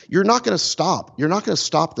be. You're not going to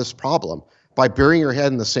stop this problem by burying your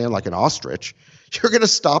head in the sand like an ostrich. You're going to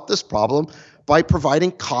stop this problem by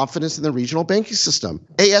providing confidence in the regional banking system,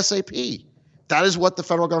 ASAP. That is what the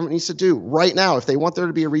federal government needs to do right now. If they want there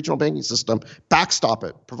to be a regional banking system, backstop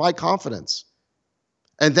it, provide confidence,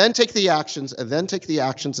 and then take the actions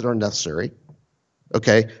that are necessary.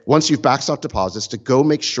 Okay, once you've backstopped deposits, to go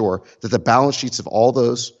make sure that the balance sheets of all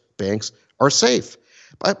those banks are safe.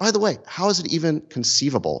 By the way, how is it even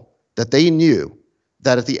conceivable that they knew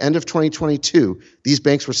that at the end of 2022, these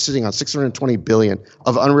banks were sitting on $620 billion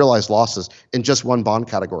of unrealized losses in just one bond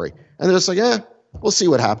category? And they're just like, we'll see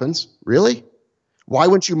what happens. Really? Why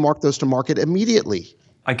wouldn't you mark those to market immediately?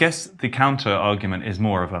 I guess the counter argument is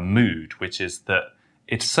more of a mood, which is that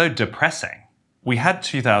it's so depressing. We had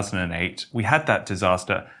 2008, we had that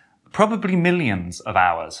disaster. Probably millions of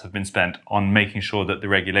hours have been spent on making sure that the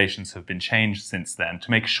regulations have been changed since then to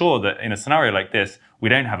make sure that in a scenario like this, we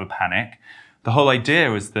don't have a panic. The whole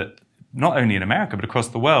idea is that not only in America, but across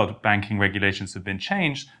the world, banking regulations have been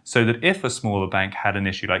changed so that if a smaller bank had an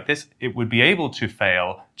issue like this, it would be able to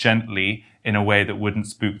fail gently in a way that wouldn't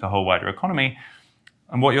spook the whole wider economy.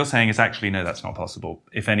 And what you're saying is actually, no, that's not possible.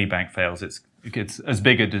 If any bank fails, it's as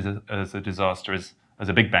big as a disaster as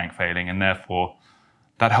a big bank failing. And therefore,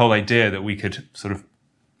 that whole idea that we could sort of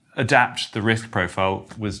adapt the risk profile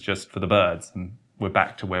was just for the birds. And we're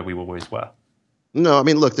back to where we always were. No, I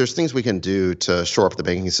mean, look, there's things we can do to shore up the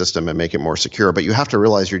banking system and make it more secure, but you have to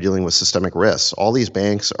realize you're dealing with systemic risks. All these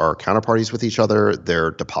banks are counterparties with each other.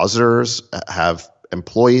 Their depositors have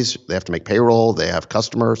employees. They have to make payroll. They have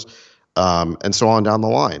customers, and so on down the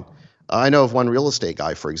line. I know of one real estate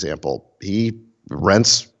guy, for example. He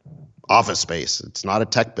rents office space. It's not a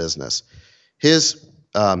tech business. His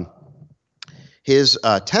tenant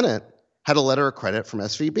had a letter of credit from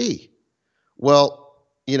SVB. Well,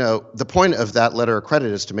 you know, the point of that letter of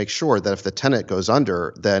credit is to make sure that if the tenant goes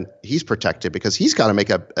under, then he's protected because he's got to make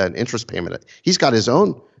an interest payment. He's got his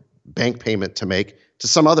own bank payment to make to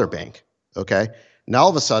some other bank. Okay. Now all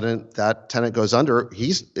of a sudden that tenant goes under.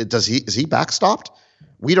 Is he backstopped?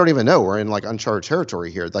 We don't even know. We're in like uncharted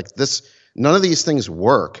territory here. Like this, none of these things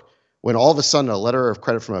work when all of a sudden a letter of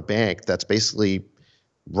credit from a bank that's basically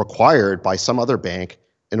required by some other bank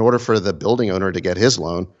in order for the building owner to get his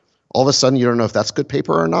loan, all of a sudden you don't know if that's good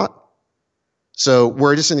paper or not. So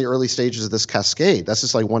we're just in the early stages of this cascade. That's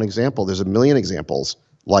just like one example. There's a million examples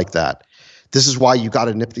like that. This is why you got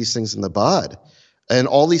to nip these things in the bud. And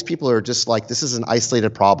all these people are just like, this is an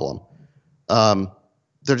isolated problem.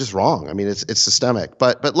 They're just wrong. I mean, it's systemic.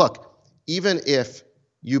 But look, even if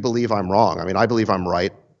you believe I'm wrong, I mean, I believe I'm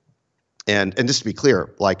right. And just to be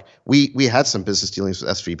clear, like we had some business dealings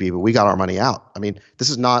with SVB, but we got our money out. I mean,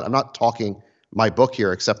 I'm not talking my book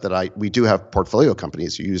here, except that we do have portfolio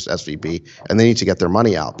companies who use SVB and they need to get their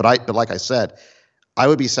money out. But like I said, I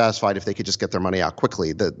would be satisfied if they could just get their money out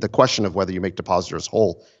quickly. The question of whether you make depositors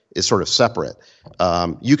whole is sort of separate.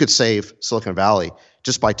 You could save Silicon Valley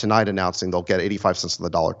just by tonight announcing they'll get 85 cents on the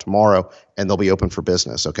dollar tomorrow and they'll be open for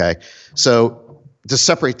business. Okay, so to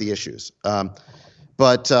separate the issues.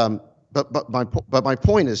 But my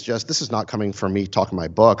point is just, this is not coming from me talking my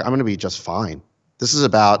book. I'm going to be just fine. This is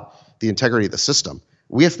about the integrity of the system.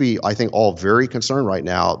 We have to be, I think, all very concerned right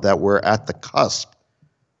now that we're at the cusp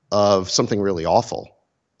of something really awful,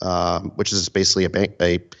 which is basically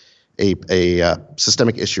a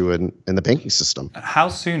systemic issue in the banking system. How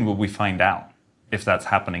soon will we find out if that's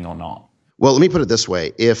happening or not? Well, let me put it this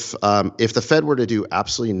way. If the Fed were to do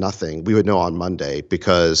absolutely nothing, we would know on Monday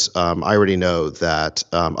because I already know that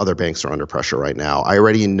other banks are under pressure right now. I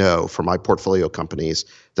already know from my portfolio companies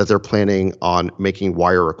that they're planning on making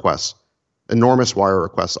wire requests, enormous wire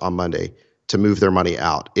requests on Monday to move their money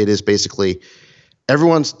out. It is basically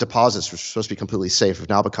everyone's deposits, which are supposed to be completely safe, have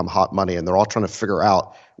now become hot money, and they're all trying to figure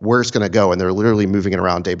out where it's going to go, and they're literally moving it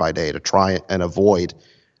around day by day to try and avoid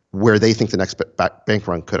where they think the next bank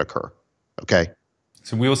run could occur. Okay.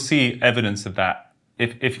 So we'll see evidence of that.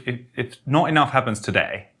 If not enough happens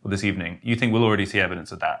today or this evening, you think we'll already see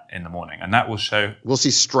evidence of that in the morning, and that will show. We'll see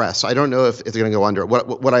stress. I don't know if they're going to go under.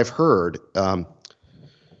 What I've heard,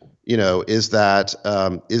 is that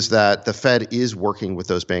the Fed is working with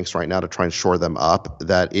those banks right now to try and shore them up.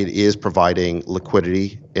 That it is providing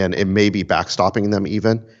liquidity, and it may be backstopping them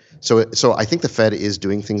even. So I think the Fed is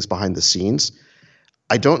doing things behind the scenes.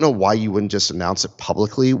 I don't know why you wouldn't just announce it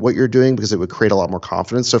publicly what you're doing, because it would create a lot more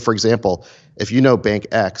confidence. So for example, if you know Bank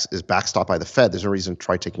X is backstopped by the Fed, there's no reason to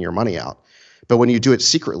try taking your money out. But when you do it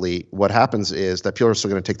secretly, what happens is that people are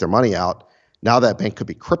still going to take their money out. Now that bank could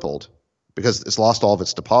be crippled because it's lost all of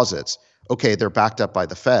its deposits. Okay, they're backed up by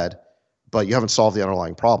the Fed, but you haven't solved the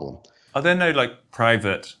underlying problem. Are there no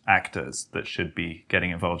private actors that should be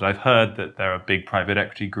getting involved? I've heard that there are big private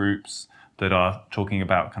equity groups that are talking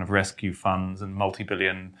about kind of rescue funds and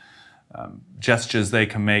multi-billion gestures they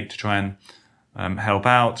can make to try and help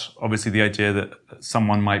out. Obviously, the idea that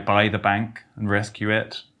someone might buy the bank and rescue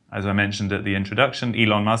it. As I mentioned at the introduction,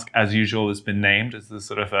 Elon Musk, as usual, has been named as the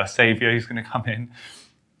sort of a savior who's going to come in.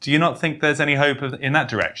 Do you not think there's any hope in that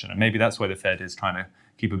direction? And maybe that's why the Fed is trying to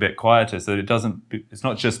keep a bit quieter, so that it's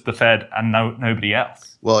not just the Fed and nobody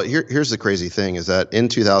else. Well, here's the crazy thing is that in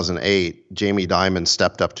 2008, Jamie Dimon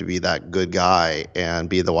stepped up to be that good guy and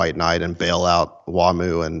be the white knight and bail out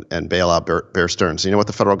WAMU and bail out Bear Stearns. You know what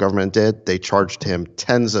the federal government did? They charged him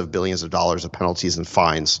tens of billions of dollars of penalties and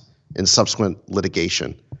fines in subsequent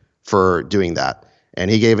litigation for doing that.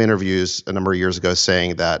 And he gave interviews a number of years ago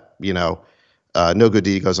saying that, no good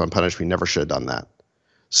deed goes unpunished. We never should have done that.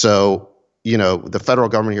 So, the federal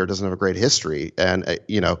government here doesn't have a great history. And,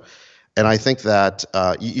 and I think that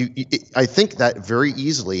I think that very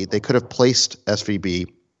easily they could have placed SVB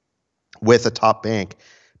with a top bank,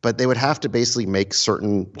 but they would have to basically make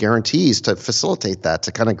certain guarantees to facilitate that,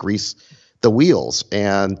 to kind of grease the wheels.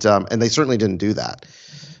 And they certainly didn't do that.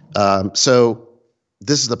 So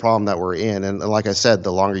this is the problem that we're in. And like I said,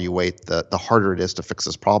 the longer you wait, the harder it is to fix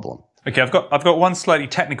this problem. Okay, I've got one slightly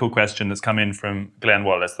technical question that's come in from Glenn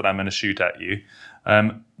Wallace that I'm going to shoot at you.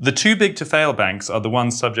 The too big to fail banks are the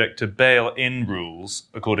ones subject to bail-in rules,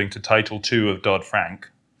 according to Title II of Dodd-Frank.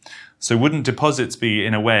 So wouldn't deposits be,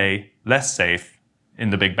 in a way, less safe in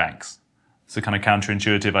the big banks? It's a kind of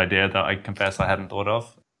counterintuitive idea that I confess I hadn't thought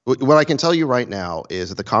of. What I can tell you right now is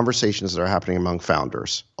that the conversations that are happening among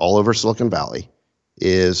founders all over Silicon Valley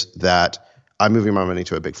is that I'm moving my money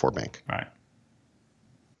to a Big Four bank. Right.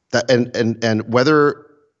 That, and whether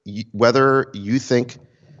you think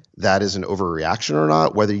that is an overreaction or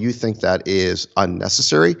not, whether you think that is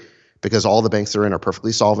unnecessary because all the banks they're in are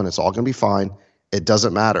perfectly solvent, it's all going to be fine. It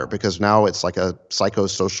doesn't matter because now it's like a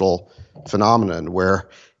psychosocial phenomenon where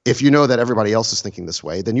If you know that everybody else is thinking this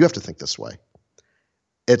way, then you have to think this way.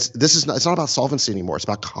 It's not about solvency anymore. It's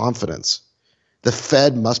about confidence. The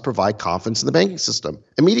Fed must provide confidence in the banking system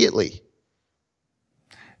immediately.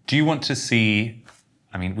 Do you want to see,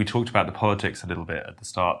 I mean, we talked about the politics a little bit at the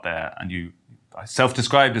start there, and you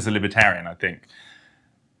self-described as a libertarian, I think.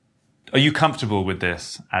 Are you comfortable with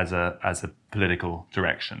this as a political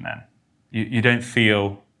direction then? You don't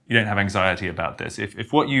have anxiety about this.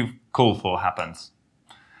 If what you call for happens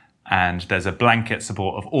and there's a blanket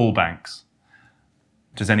support of all banks,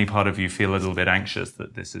 does any part of you feel a little bit anxious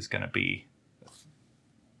that this is going to be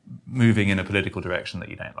moving in a political direction that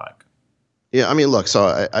you don't like? Yeah, I mean, look,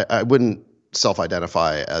 so I wouldn't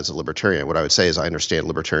self-identify as a libertarian. What I would say is I understand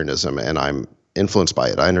libertarianism and I'm influenced by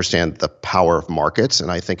it. I understand the power of markets,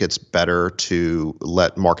 and I think it's better to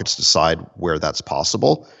let markets decide where that's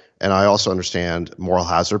possible. And I also understand moral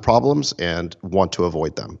hazard problems and want to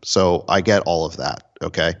avoid them. So I get all of that,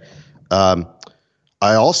 okay? I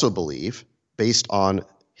also believe, based on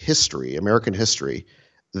history, American history,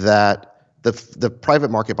 that the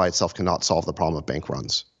private market by itself cannot solve the problem of bank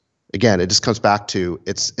runs. Again, it just comes back to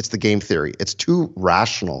it's the game theory. It's too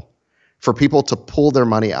rational for people to pull their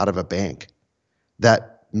money out of a bank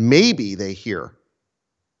that maybe they hear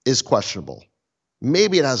is questionable.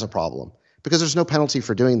 Maybe it has a problem because there's no penalty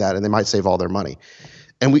for doing that and they might save all their money.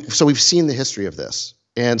 And we've seen the history of this.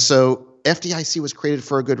 And so FDIC was created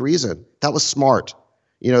for a good reason. That was smart.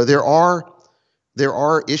 You know, there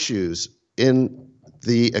are issues in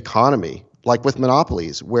the economy, like with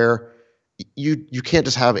monopolies, where you can't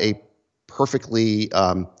just have a perfectly,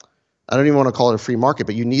 I don't even want to call it a free market,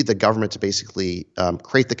 but you need the government to basically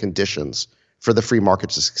create the conditions for the free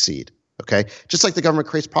market to succeed, okay? Just like the government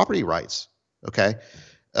creates property rights, okay?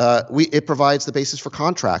 It provides the basis for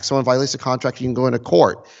contracts. Someone violates a contract, you can go into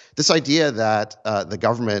court. This idea that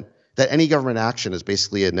that any government action is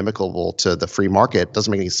basically inimical to the free market doesn't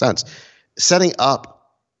make any sense. Setting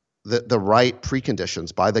up the right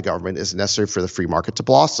preconditions by the government is necessary for the free market to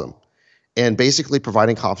blossom. And basically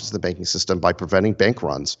providing confidence in the banking system by preventing bank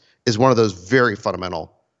runs is one of those very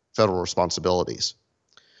fundamental federal responsibilities.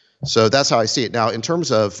 So that's how I see it. Now, in terms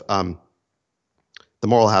of the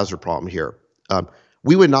moral hazard problem here,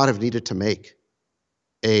 we would not have needed to make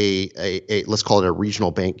a let's call it a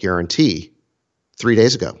regional bank guarantee 3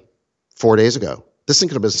 days ago, 4 days ago. This thing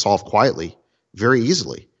could have been solved quietly, very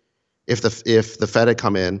easily. If the Fed had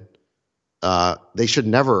come in, they should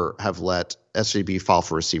never have let SVB file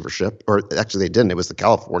for receivership, or actually they didn't. It was the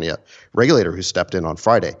California regulator who stepped in on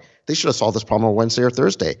Friday. They should have solved this problem on Wednesday or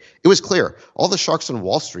Thursday. It was clear. All the sharks on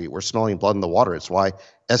Wall Street were smelling blood in the water. It's why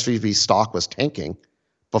SVB stock was tanking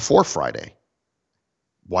before Friday.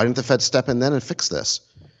 Why didn't the Fed step in then and fix this?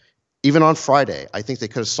 Even on Friday, I think they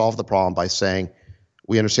could have solved the problem by saying,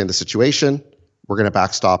 we understand the situation. We're going to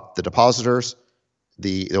backstop the depositors.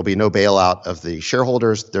 There'll be no bailout of the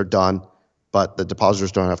shareholders. They're done. But the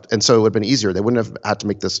depositors don't have to. And so it would have been easier. They wouldn't have had to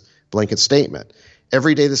make this blanket statement.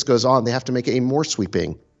 Every day this goes on, they have to make a more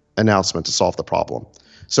sweeping announcement to solve the problem.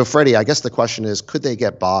 So, Freddie, I guess the question is, could they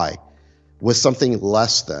get by with something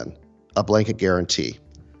less than a blanket guarantee?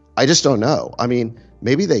 I just don't know. I mean,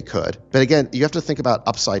 maybe they could. But again, you have to think about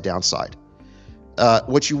upside, downside.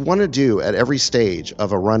 What you want to do at every stage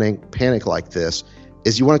of a running panic like this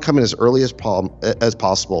is you want to come in as early as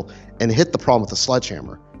possible and hit the problem with a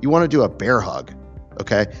sledgehammer. You want to do a bear hug,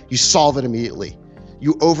 okay? You solve it immediately.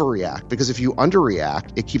 You overreact, because if you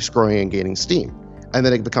underreact, it keeps growing and gaining steam, and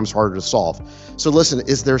then it becomes harder to solve. So listen,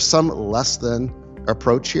 is there some less than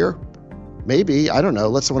approach here? Maybe, I don't know.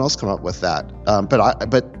 Let someone else come up with that.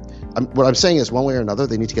 What I'm saying is, one way or another,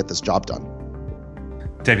 they need to get this job done.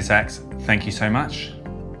 David Sachs, thank you so much.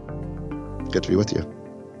 Good to be with you.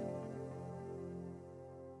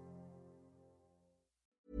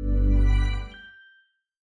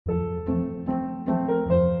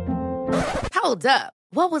 Hold up.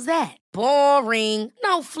 What was that? Boring.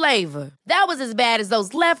 No flavor. That was as bad as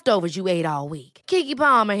those leftovers you ate all week. Keke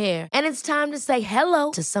Palmer here, and it's time to say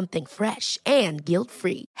hello to something fresh and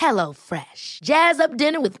guilt-free. HelloFresh. Jazz up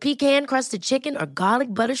dinner with pecan-crusted chicken or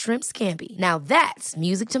garlic butter shrimp scampi. Now that's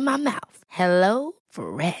music to my mouth.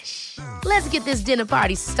 HelloFresh. Let's get this dinner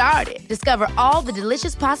party started. Discover all the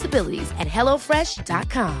delicious possibilities at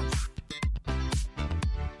HelloFresh.com.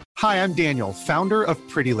 Hi, I'm Daniel, founder of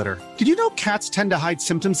Pretty Litter. Did you know cats tend to hide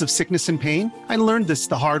symptoms of sickness and pain? I learned this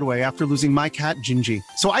the hard way after losing my cat, Gingy.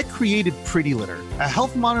 So I created Pretty Litter, a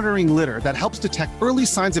health monitoring litter that helps detect early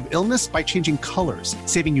signs of illness by changing colors,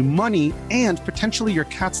 saving you money and potentially your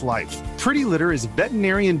cat's life. Pretty Litter is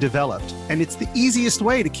veterinarian developed, and it's the easiest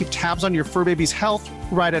way to keep tabs on your fur baby's health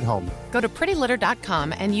right at home. Go to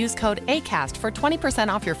prettylitter.com and use code ACAST for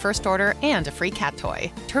 20% off your first order and a free cat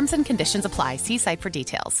toy. Terms and conditions apply. See site for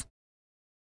details.